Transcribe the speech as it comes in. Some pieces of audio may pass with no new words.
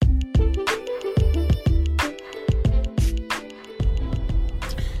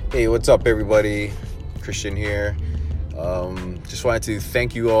Hey, what's up, everybody? Christian here. Just wanted to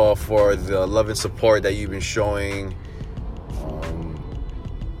thank you all for the love and support that you've been showing.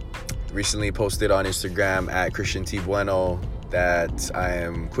 Recently posted on Instagram at Christian T. Bueno that I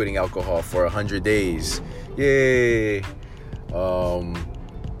am quitting alcohol for 100 days. Yay! And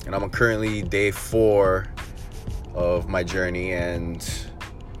I'm currently day 4 of my journey and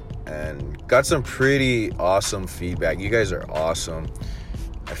got some pretty awesome feedback. You guys are awesome.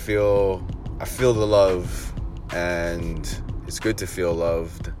 I feel the love, and it's good to feel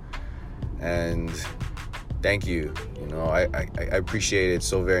loved. And thank you. You know, I appreciate it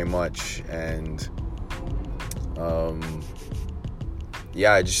so very much. And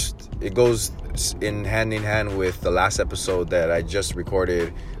it goes in hand with the last episode that I just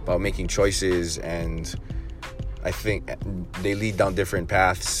recorded about making choices, and I think they lead down different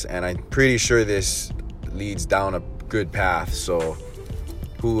paths, and I'm pretty sure this leads down a good path. So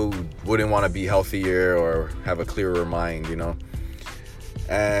who wouldn't want to be healthier or have a clearer mind, you know?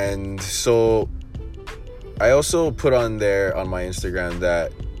 And so I also put on there on my Instagram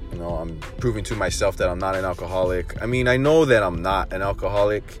that, you know, I'm proving to myself that I'm not an alcoholic. I mean, I know that I'm not an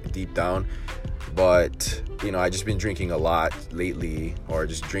alcoholic deep down, but, you know, I just been drinking a lot lately, or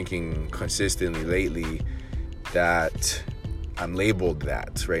just drinking consistently lately, that I'm labeled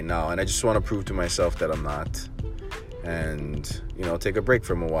that right now. And I just want to prove to myself that I'm not. And, you know, take a break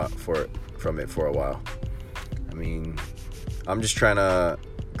from it for a while. I mean, I'm just trying to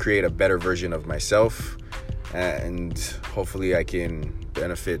create a better version of myself, and hopefully I can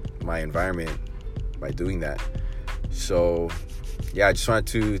benefit my environment by doing that. So yeah, I just wanted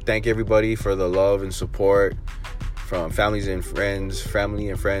to thank everybody for the love and support from family and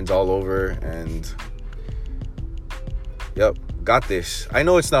friends all over. And yep, got this. I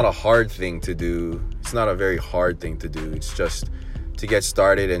know it's not a hard thing to do. It's not a very hard thing to do. It's just to get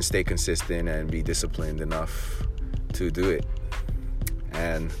started and stay consistent and be disciplined enough to do it.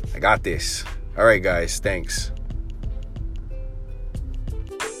 And I got this. All right, guys. Thanks.